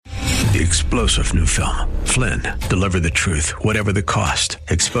The explosive new film, Flynn, deliver the truth, whatever the cost,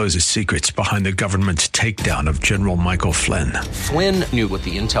 exposes secrets behind the government's takedown of General Michael Flynn. Flynn knew what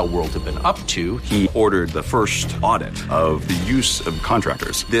the intel world had been up to. He ordered the first audit of the use of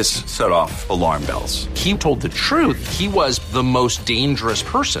contractors. This set off alarm bells. He told the truth. He was the most dangerous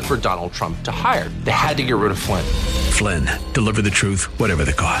person for Donald Trump to hire. They had to get rid of Flynn. Flynn, deliver the truth, whatever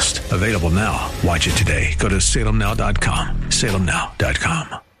the cost. Available now. Watch it today. Go to salemnow.com.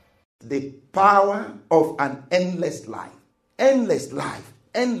 salemnow.com. The power of an endless life. Endless life.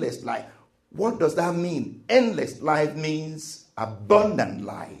 Endless life. What does that mean? Endless life means abundant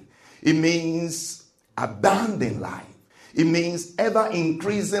life. It means abounding life. It means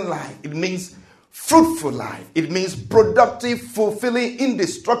ever-increasing life. It means fruitful life. It means productive, fulfilling,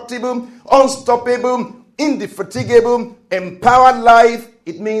 indestructible, unstoppable, indefatigable, empowered life.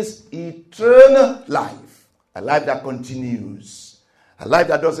 It means eternal life. A life that continues. A life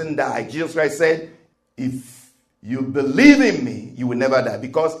that doesn't die. Jesus Christ said, if you believe in me, you will never die.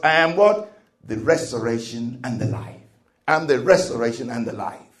 Because I am what? The resurrection and the life. I'm the resurrection and the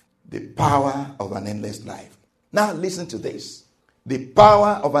life. The power of an endless life. Now listen to this. The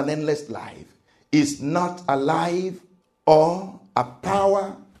power of an endless life is not a life or a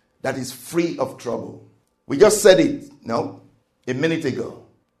power that is free of trouble. We just said it, a minute ago.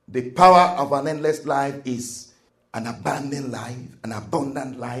 The power of an endless life is an abundant life, an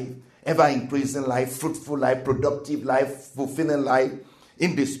abundant life, ever-increasing life, fruitful life, productive life, fulfilling life,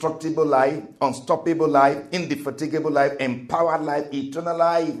 indestructible life, unstoppable life, indefatigable life, empowered life, eternal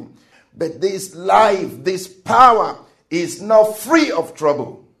life. But this life, this power is not free of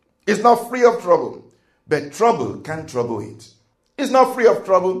trouble. It's not free of trouble. But trouble can trouble it. It's not free of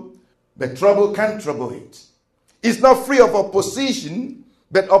trouble, but trouble can trouble it. It's not free of opposition,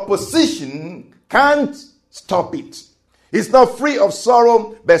 but opposition can't stop it. It's not free of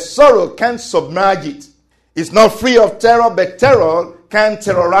sorrow, but sorrow can't submerge it. It's not free of terror, but terror can't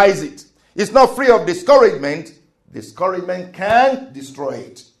terrorize it. It's not free of discouragement. Discouragement can't destroy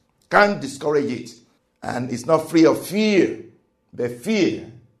it, can't discourage it. And it's not free of fear, but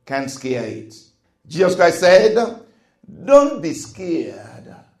fear can't scare it. Jesus Christ said, don't be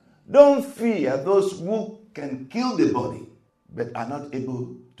scared. Don't fear those who can kill the body, but are not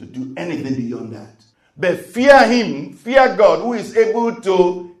able to do anything beyond that. But fear him, fear God, who is able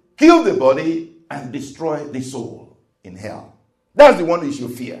to kill the body and destroy the soul in hell. That's the one you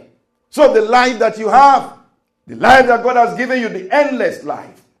should fear. So the life that you have, the life that God has given you, the endless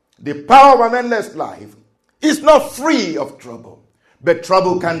life, the power of an endless life, is not free of trouble, but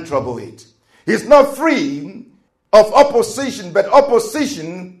trouble can trouble it. It's not free of opposition, but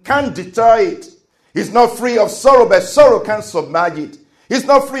opposition can deter it. It's not free of sorrow, but sorrow can submerge it. It's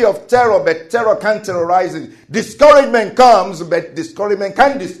not free of terror, but terror can terrorize it. Discouragement comes, but discouragement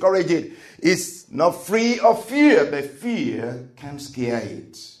can discourage it. It's not free of fear, but fear can scare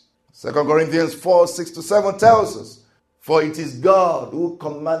it. 2 Corinthians 4:6-7 tells us, for it is God who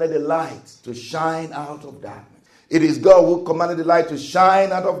commanded the light to shine out of darkness. It is God who commanded the light to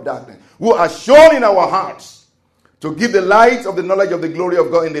shine out of darkness, who has shown in our hearts to give the light of the knowledge of the glory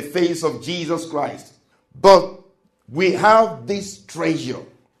of God in the face of Jesus Christ. But we have this treasure,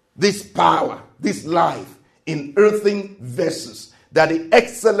 this power, this life in earthen vessels, that the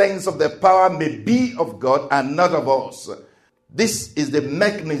excellence of the power may be of God and not of us. This is the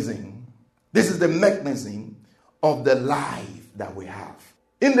mechanism. This is the mechanism of the life that we have.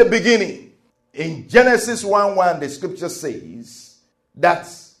 In the beginning, in Genesis 1:1, the scripture says that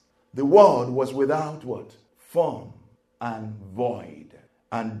the world was without what? Form and void,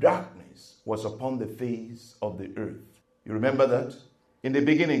 and darkness was upon the face of the earth. You remember that? In the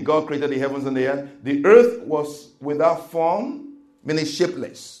beginning, God created the heavens and the earth. The earth was without form, meaning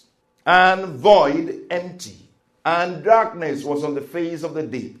shapeless, and void, empty. And darkness was on the face of the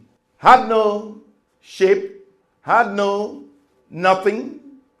deep. Had no shape, had nothing,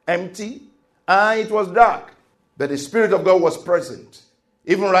 empty, and it was dark. But the Spirit of God was present.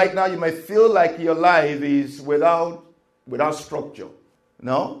 Even right now, you may feel like your life is without structure,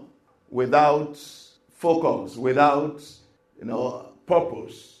 without focus, without,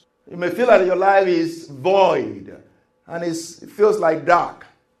 purpose. You may feel like your life is void and it feels like dark.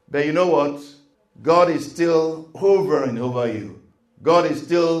 But you know what? God is still hovering over you. God is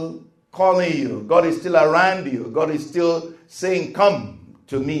still calling you. God is still around you. God is still saying, come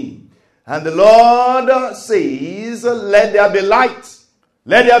to me. And the Lord says, let there be light.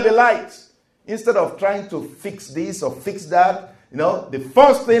 Let there be light. Instead of trying to fix this or fix that, the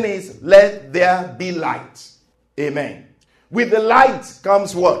first thing is, let there be light. Amen. With the light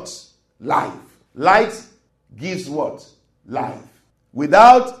comes what? Life. Light gives what? Life.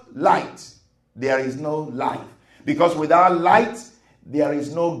 Without light, there is no life. Because without light, there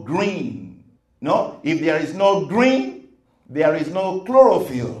is no green. No? If there is no green, there is no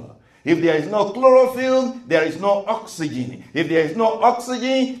chlorophyll. If there is no chlorophyll, there is no oxygen. If there is no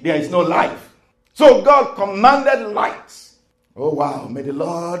oxygen, there is no life. So God commanded light. Oh wow, may the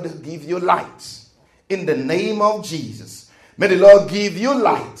Lord give you light. In the name of Jesus. May the Lord give you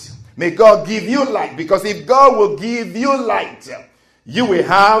light. May God give you light. Because if God will give you light, you will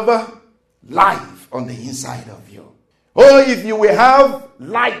have life on the inside of you. Oh, if you will have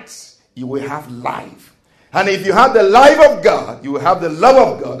light, you will have life. And if you have the life of God, you will have the love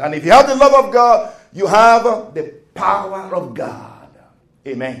of God. And if you have the love of God, you have the power of God.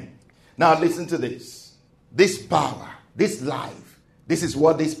 Amen. Now listen to this. This power, this life, this is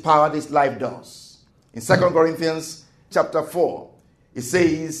what this power, this life does. In 2 Corinthians chapter 4, it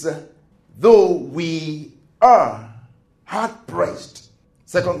says, though we are hard pressed.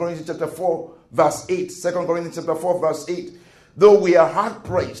 2 Corinthians chapter 4, verse 8. 2 Corinthians chapter 4, verse 8. Though we are hard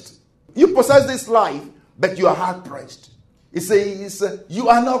pressed. You possess this life, but you are hard pressed. It says, you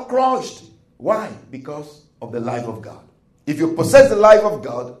are not crushed. Why? Because of the life of God. If you possess the life of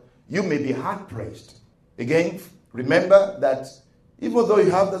God, you may be hard pressed. Again, remember that even though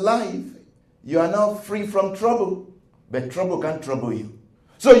you have the life, you are not free from trouble, but trouble can't trouble you.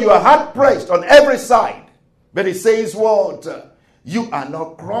 So you are hard pressed on every side. But it says what? You are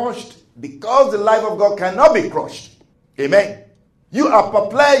not crushed because the life of God cannot be crushed. Amen. You are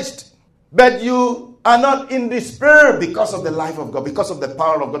perplexed, but you are not in despair because of the life of God, because of the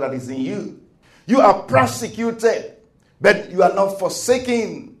power of God that is in you. You are persecuted, but you are not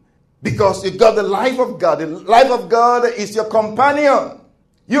forsaken because you got the life of God. The life of God is your companion.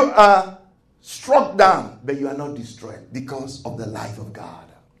 You are struck down, but you are not destroyed because of the life of God.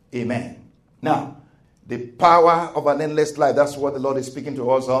 Amen. Now, the power of an endless life, that's what the Lord is speaking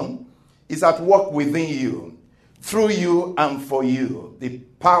to us on, is at work within you, through you and for you. The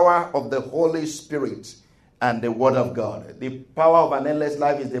power of the Holy Spirit and the Word of God. The power of an endless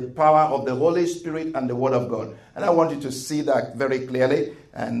life is the power of the Holy Spirit and the Word of God. And I want you to see that very clearly.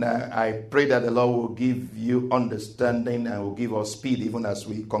 And I pray that the Lord will give you understanding and will give us speed even as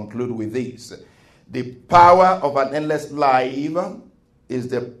we conclude with this. The power of an endless life is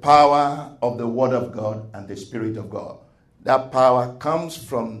the power of the Word of God and the Spirit of God. That power comes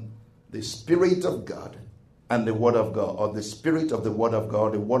from the Spirit of God and the Word of God, or the Spirit of the Word of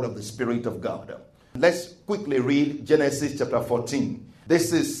God, the Word of the Spirit of God. Let's quickly read Genesis chapter 14.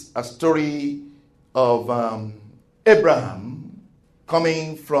 This is a story of Abraham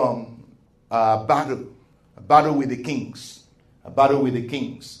coming from a battle with the kings.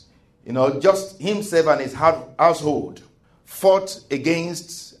 You know, just himself and his household fought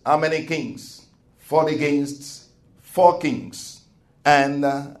against how many kings? Fought against 4 kings. And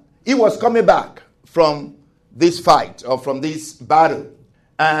he was coming back from this fight or from this battle.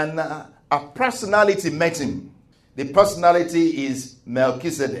 And a personality met him. The personality is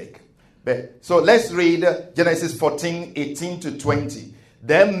Melchizedek. So let's read Genesis 14, 18 to 20.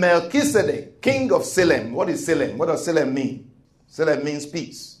 Then Melchizedek, king of Salem. What is Salem? What does Salem mean? Salem means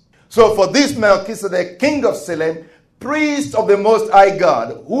peace. So for this Melchizedek, king of Salem, priest of the Most High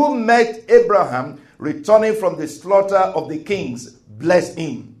God, who met Abraham returning from the slaughter of the kings, blessed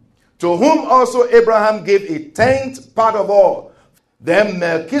him. To whom also Abraham gave a 10th part of all. Then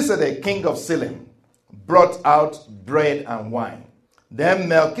Melchizedek, king of Salem, brought out bread and wine. Then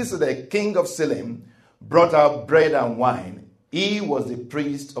Melchizedek, king of Salem, brought out bread and wine. He was the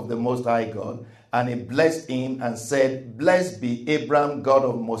priest of the Most High God, and he blessed him and said, Blessed be Abraham, God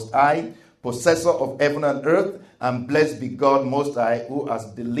of Most High, possessor of heaven and earth, and blessed be God Most High, who has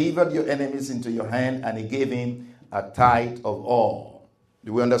delivered your enemies into your hand, and he gave him a tithe of all.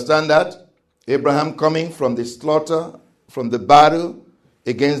 Do we understand that? Abraham coming from the slaughter, from the battle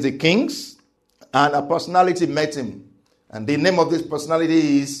against the kings, and a personality met him. And the name of this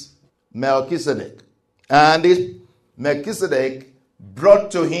personality is Melchizedek. And this Melchizedek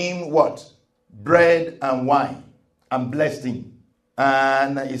brought to him what? Bread and wine, and blessed him.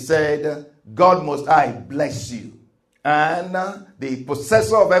 And he said, God Most High bless you. And the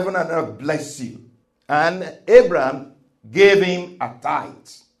possessor of heaven and earth bless you. And Abraham gave him a tithe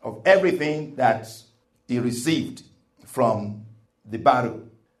of everything that he received from the battle.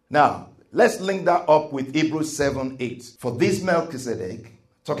 Now, let's link that up with Hebrews 7:8. For this Melchizedek,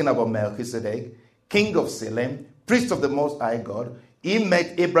 talking about Melchizedek, king of Salem, priest of the Most High God, he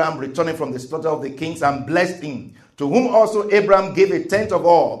met Abraham returning from the slaughter of the kings and blessed him, to whom also Abraham gave a 10th of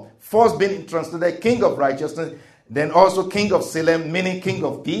all, first being translated king of righteousness, then also king of Salem, meaning king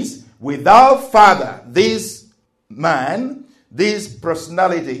of peace. Without father, this man this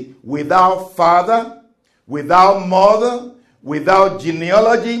personality without father, without mother, without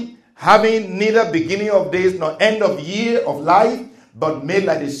genealogy, having neither beginning of days nor end of year of life, but made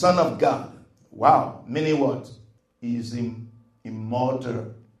like the Son of God. Wow. Meaning what? He is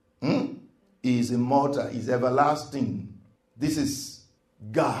immortal. He is immortal. He is everlasting. This is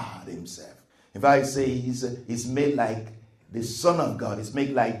God himself. If I say he's made like the Son of God, he's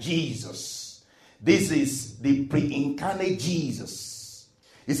made like Jesus. This is the pre-incarnate Jesus.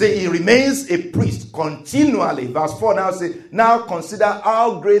 He said he remains a priest continually. Verse 4 now says, now consider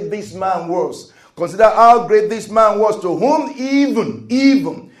how great this man was. Consider how great this man was, to whom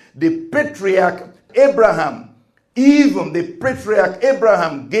even the patriarch Abraham gave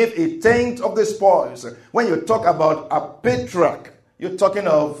a tenth of the spoils. When you talk about a patriarch, you're talking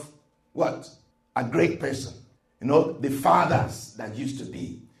of what? A great person. You know, the fathers that used to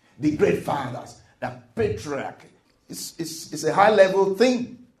be. The great fathers. The patriarch. It's a high-level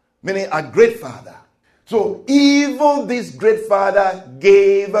thing. Meaning a great father. So even this great father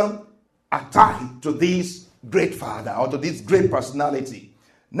gave a tithe to this great father, or to this great personality.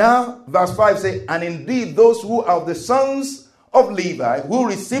 Now, verse 5 says, and indeed those who are the sons of Levi, who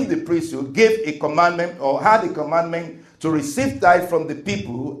received the priesthood, gave a commandment, or had a commandment, to receive tithe from the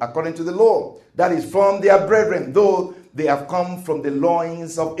people according to the law. That is from their brethren, though they have come from the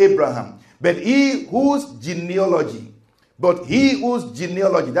loins of Abraham. But he whose genealogy,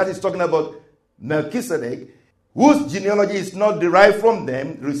 that is talking about Melchizedek, whose genealogy is not derived from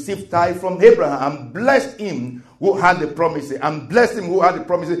them, received tithe from Abraham, and blessed him who had the promises.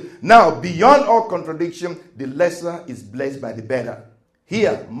 Now, beyond all contradiction, the lesser is blessed by the better.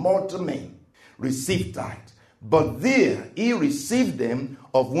 Here, mortal men receive tithe, but there he received them,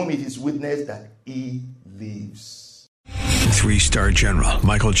 of whom it is witnessed that he lives. 3-star General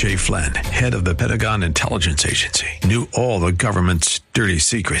Michael J. Flynn, head of the Pentagon Intelligence Agency, knew all the government's dirty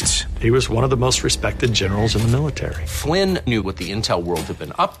secrets. He was one of the most respected generals in the military. Flynn knew what the intel world had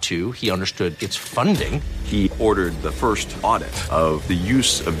been up to. He understood its funding. He ordered the first audit of the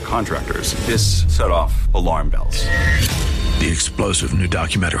use of contractors. This set off alarm bells. The explosive new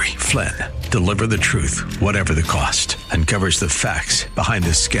documentary, Flynn, Deliver the Truth, Whatever the Cost, uncovers the facts behind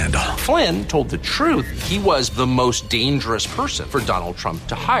this scandal. Flynn told the truth. He was the most dangerous person for Donald Trump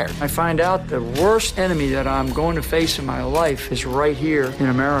to hire. I find out the worst enemy that I'm going to face in my life is right here in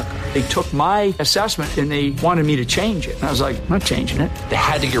America. They took my assessment and they wanted me to change it. And I was like, I'm not changing it. They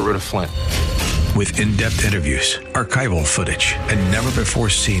had to get rid of Flynn. With in-depth interviews, archival footage, and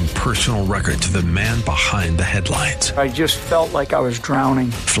never-before-seen personal records of the man behind the headlines. I just felt like I was drowning.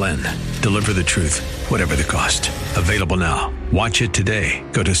 Flynn, Deliver the Truth, Whatever the Cost. Available now. Watch it today.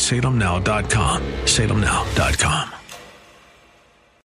 Go to salemnow.com. salemnow.com.